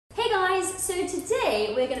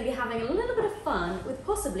today we're going to be having a little bit of fun with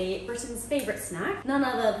possibly Britain's favourite snack, none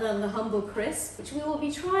other than the humble crisp, which we will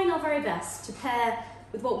be trying our very best to pair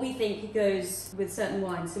with what we think goes with certain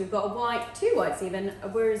wines. So we've got a white, two whites even, a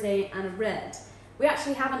rosé and a red. We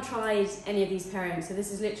actually haven't tried any of these pairings, so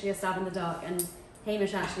this is literally a stab in the dark, and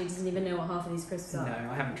Hamish actually doesn't even know what half of these crisps are.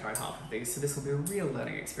 No, I haven't tried half of these, so this will be a real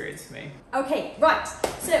learning experience for me. Okay, right,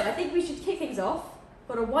 so I think we should kick things off.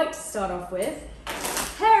 Got a white to start off with,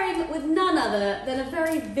 pairing with none other than a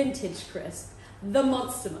very vintage crisp, the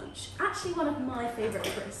Monster Munch. Actually one of my favourite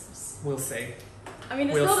crisps. We'll see. I mean,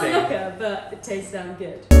 it's not a looker, but it tastes damn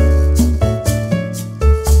good.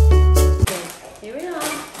 Okay, here we are.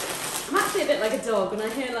 I'm actually a bit like a dog. When I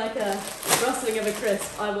hear like a rustling of a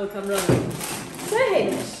crisp, I will come running. So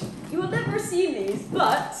Hamish, you will never have seen these,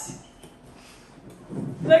 but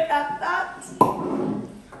look at that.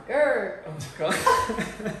 Grr. Oh my god.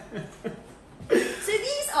 So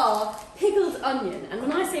these are pickled onion, and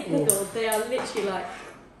when I say pickled, they are literally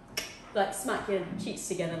like smack your cheeks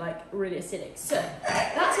together, like really acidic. So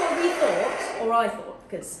that's what we thought, or I thought,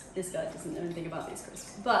 because this guy doesn't know anything about these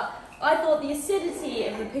crisps. But I thought the acidity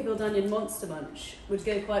of the pickled onion Monster Munch would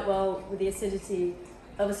go quite well with the acidity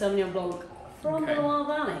of a Sauvignon Blanc from the Noir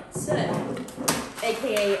Valley. So,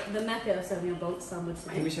 aka the Mecca of Sauvignon Blanc, some would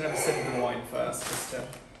say. I think we should have a sip of the wine first, just to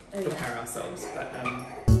prepare ourselves. But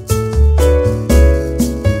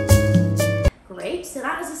great, so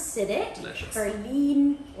that is acidic. Delicious. Very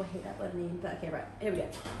lean. Oh, I hate that word lean, but okay, right, here we go.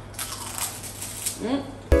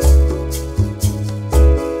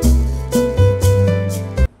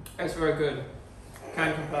 It's very good.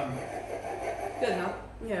 Can confirm. Good enough.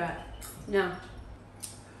 Yeah, right. Now.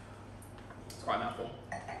 It's quite a mouthful.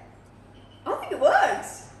 I think it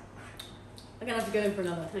works. I'm gonna have to go in for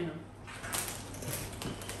another. Hang on.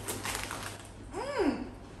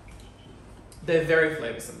 They're very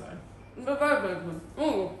flavoursome though. They're very good.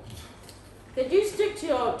 Oh. They do stick to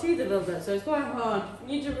your teeth a little bit, so it's quite hard. You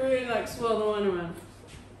need to really like swirl the wine around.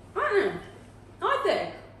 I don't know.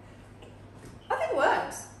 I think it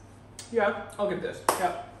works. Yeah, I'll give this.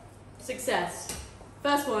 Yeah. Success.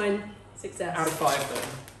 First wine, success. Out of 5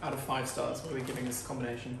 though. Out of 5 stars, what are we giving this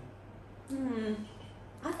combination?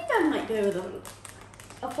 I think I might go with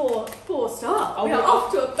a 4 star. We are go-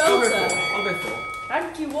 off to a belter. I'll go 4.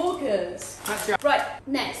 Thank you, Walkers. Actually, Right,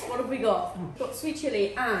 next, what have we got? We've got sweet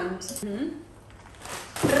chilli and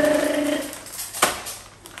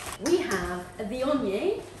we have a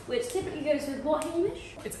Viognier, which typically goes with what,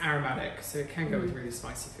 Hamish? it's aromatic, so it can go with really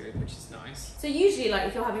spicy food, which is nice. So usually, like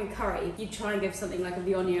if you're having a curry, you try and give something like a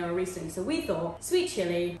Viognier or a Riesling. So we thought, sweet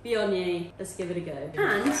chilli, Viognier, let's give it a go.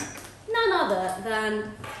 And none other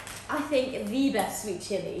than, I think, the best sweet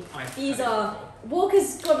chilli. These are,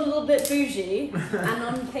 Walker's got a little bit bougie,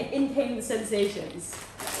 and in came the sensations.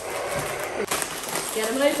 Get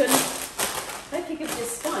them open. Hope you give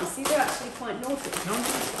this spice. These are actually quite naughty. No,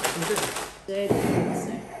 I'm good.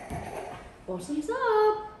 So, bottoms up.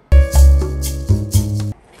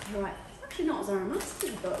 Right, it's actually not as aromatic as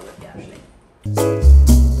I thought it would be, actually.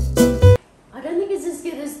 I don't think it's as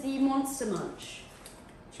good as the Monster Munch.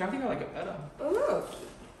 Actually, I think I like it better. Oh.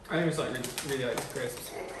 I think it's like really like the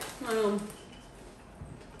crisps.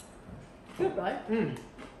 Good, right? Mm.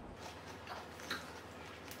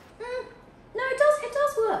 No, it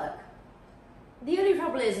does work. The only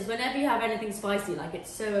trouble is whenever you have anything spicy, like it's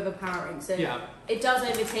so overpowering. So Yeah. it does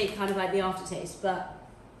overtake kind of like the aftertaste, but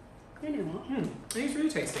you know what? I think it's really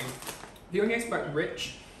tasty. The onion's quite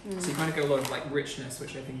rich, so you kind of get a lot of like richness,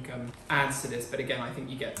 which I think adds to this. But again, I think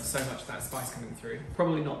you get so much of that spice coming through.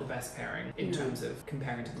 Probably not the best pairing in terms of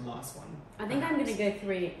comparing to the last one. I think I'm gonna go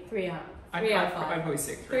three out of I'd 5. probably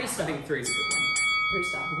say 3. 3 star. I think 3 is a good one. 3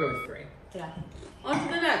 star. We'll go with 3. Yeah. On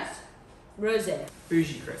to the next. Rosé.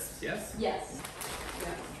 Bougie crisps, yes? Yes. Yeah.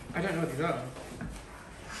 I don't know what these are.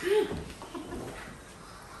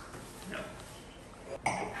 No.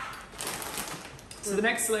 So the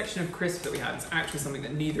next selection of crisps that we have is actually something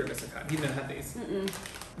that neither of us have had. You've never had these.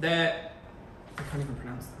 They're... I can't even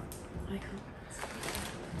pronounce them. I can't.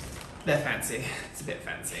 They're fancy. It's a bit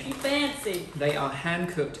fancy. Fancy. They are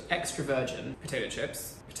hand-cooked extra virgin potato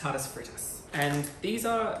chips, patatas fritas. And these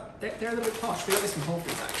are, they're a little bit posh. We got this from Whole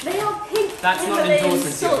Foods actually. They are pink. That's not an Himalayan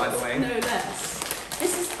endorsement to you, by the salt, way. No less.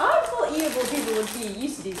 This is. I thought you of all people would be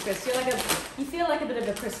used to these crisps. You feel like a bit of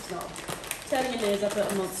a crisp snob. Turning your nose up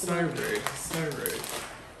at a monster. So rude, so rude.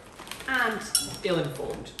 And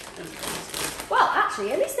Ill-informed. well,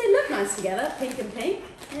 actually, at least they look nice together. Pink and pink.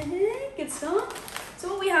 Good start. So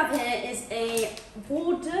what we have here is a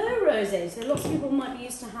Bordeaux rosé. So lots of people might be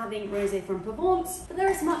used to having rosé from Provence, but there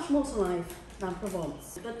is much more to life than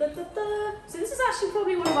Provence. So this is actually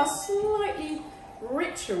probably one of our slightly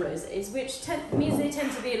richer rosés, which means they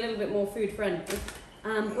tend to be a little bit more food friendly.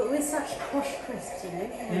 But with such posh crisps, you know.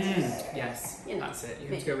 Yes, you know, that's it. You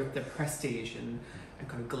have to go with the prestige and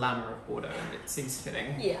kind of glamour of Bordeaux, and it seems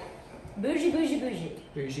fitting. Yeah. Bougie, bougie, bougie.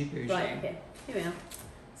 Bougie, bougie. Right, okay. Here we are.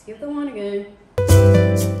 Let's give the wine a go.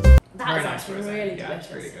 That is actually really delicious. Yeah,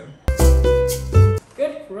 it's really good.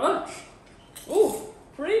 Good crunch. Ooh,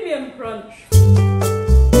 premium crunch.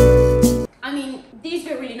 I mean, these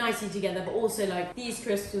go really nicely together, but also like these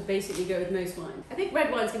crisps would basically go with most wine. I think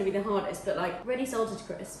red wine's going to be the hardest, but like ready salted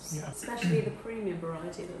crisps, especially the premium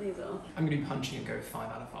variety that these are. I'm going to be punching and go 5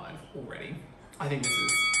 out of 5 already. I think this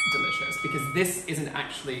is delicious because this isn't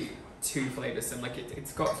actually too flavoursome. Like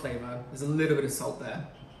it's got flavour. There's a little bit of salt there.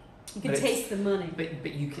 You can taste the money. But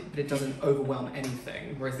it doesn't overwhelm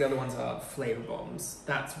anything. Whereas the other ones are flavour bombs.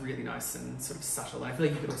 That's really nice and sort of subtle. I feel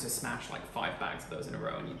like you could also smash like 5 bags of those in a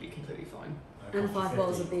row and you'd be completely fine. And 5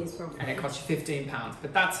 bottles of these probably. And it costs you £15,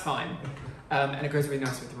 but that's fine. And it goes really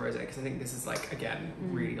nice with the rosé because I think this is like again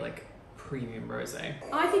really like premium rosé.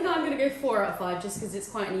 I think I'm going to go 4 out of 5 just because it's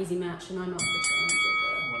quite an easy match and I'm up for the challenge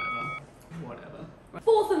of Whatever.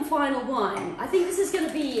 Fourth and final wine. I think this is going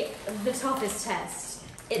to be the toughest test.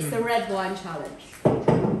 It's the red wine challenge.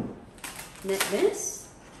 This.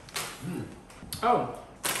 Oh.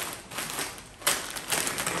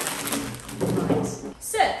 Right.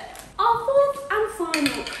 So, our fourth and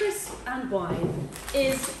final crisp and wine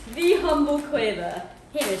is the humble Quaver.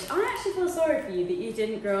 Hamish, I actually feel sorry for you that you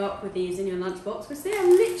didn't grow up with these in your lunchbox because they are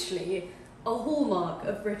literally a hallmark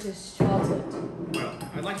of British childhood. Well,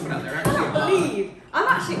 I'd like to put out there I actually. can't believe. I'm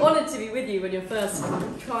actually honoured to be with you when you're first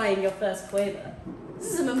trying your first Quaver.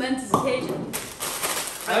 This is a momentous occasion.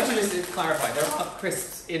 I actually just to clarify, there are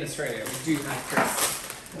crisps in Australia. We do have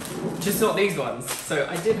crisps. Just not these ones. So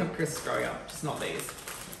I did have crisps growing up, just not these.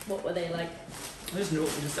 What were they like? I was going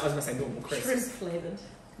to say normal crisps. Shrimp flavoured.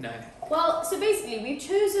 No. Well, so basically we've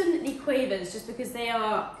chosen the Quavers just because they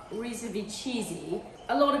are reasonably cheesy.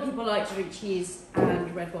 A lot of people like to drink cheese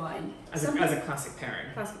and red wine. As a classic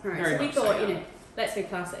pairing. Classic pairing. Very So we much thought, so, yeah. you know, let's go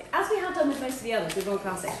classic. As we have done with most of the others, we've gone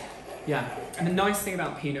classic. Yeah, and the nice thing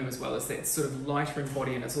about Pinot as well is that it's sort of lighter in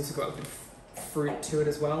body and it's also got a bit of fruit to it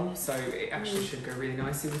as well, so it actually should go really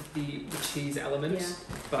nicely with the cheese element. Yeah.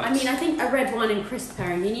 But I mean, I think a red wine and crisp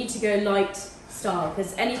pairing, you need to go light style,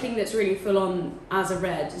 because anything that's really full on as a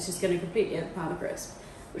red is just going to completely overpower the crisp,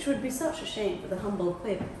 which would be such a shame for the humble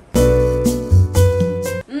Quaver.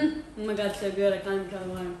 Oh my god, so good, I can't even tell the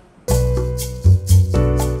wine.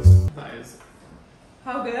 that is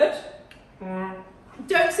How good?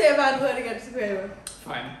 Don't say a bad word against the Quaver.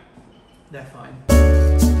 fine. They're fine.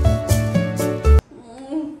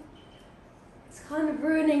 It's kind of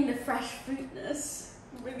ruining the fresh fruitness.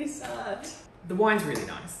 I'm really sad. The wine's really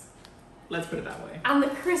nice. Let's put it that way. And the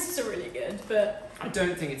crisps are really good, but I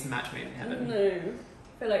don't think it's a match made in heaven. no.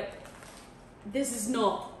 I feel like this is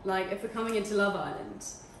not, like, if we're coming into Love Island,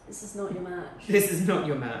 this is not your match. This is not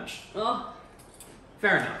your match. Oh.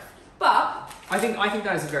 Fair enough. But I think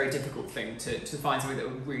that is a very difficult thing to find something that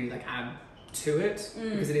would really like add to it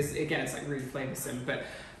because it is, again, it's like really flavoursome, but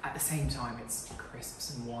at the same time it's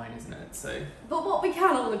crisps and wine, isn't it? So but what we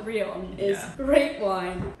can all agree on is great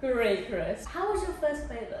wine, great crisp. How was your first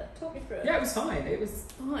flavour? Talk me through it. yeah, it was fine. It was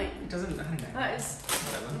Fine. it doesn't I don't know. That is a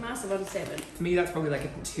Whatever. massive understatement. For me, that's probably like a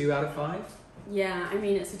 2 out of 5. Yeah, I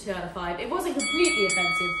mean, it's a 2 out of 5. It wasn't completely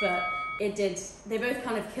offensive, but it did. They both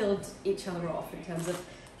kind of killed each other off in terms of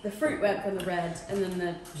the fruit went from the red and then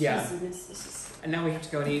the cheesiness. It's just... And now we have to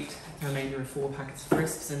go and eat the remainder of 4 packets of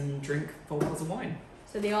crisps and drink 4 bottles of wine.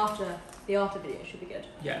 So the after video should be good.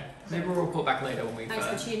 Yeah, maybe we'll report back later when we've Thanks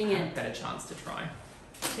for tuning in. had a better chance to try.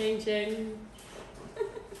 Ching ching.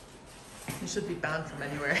 You should be banned from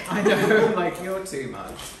anywhere. I know, like, you're too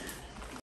much.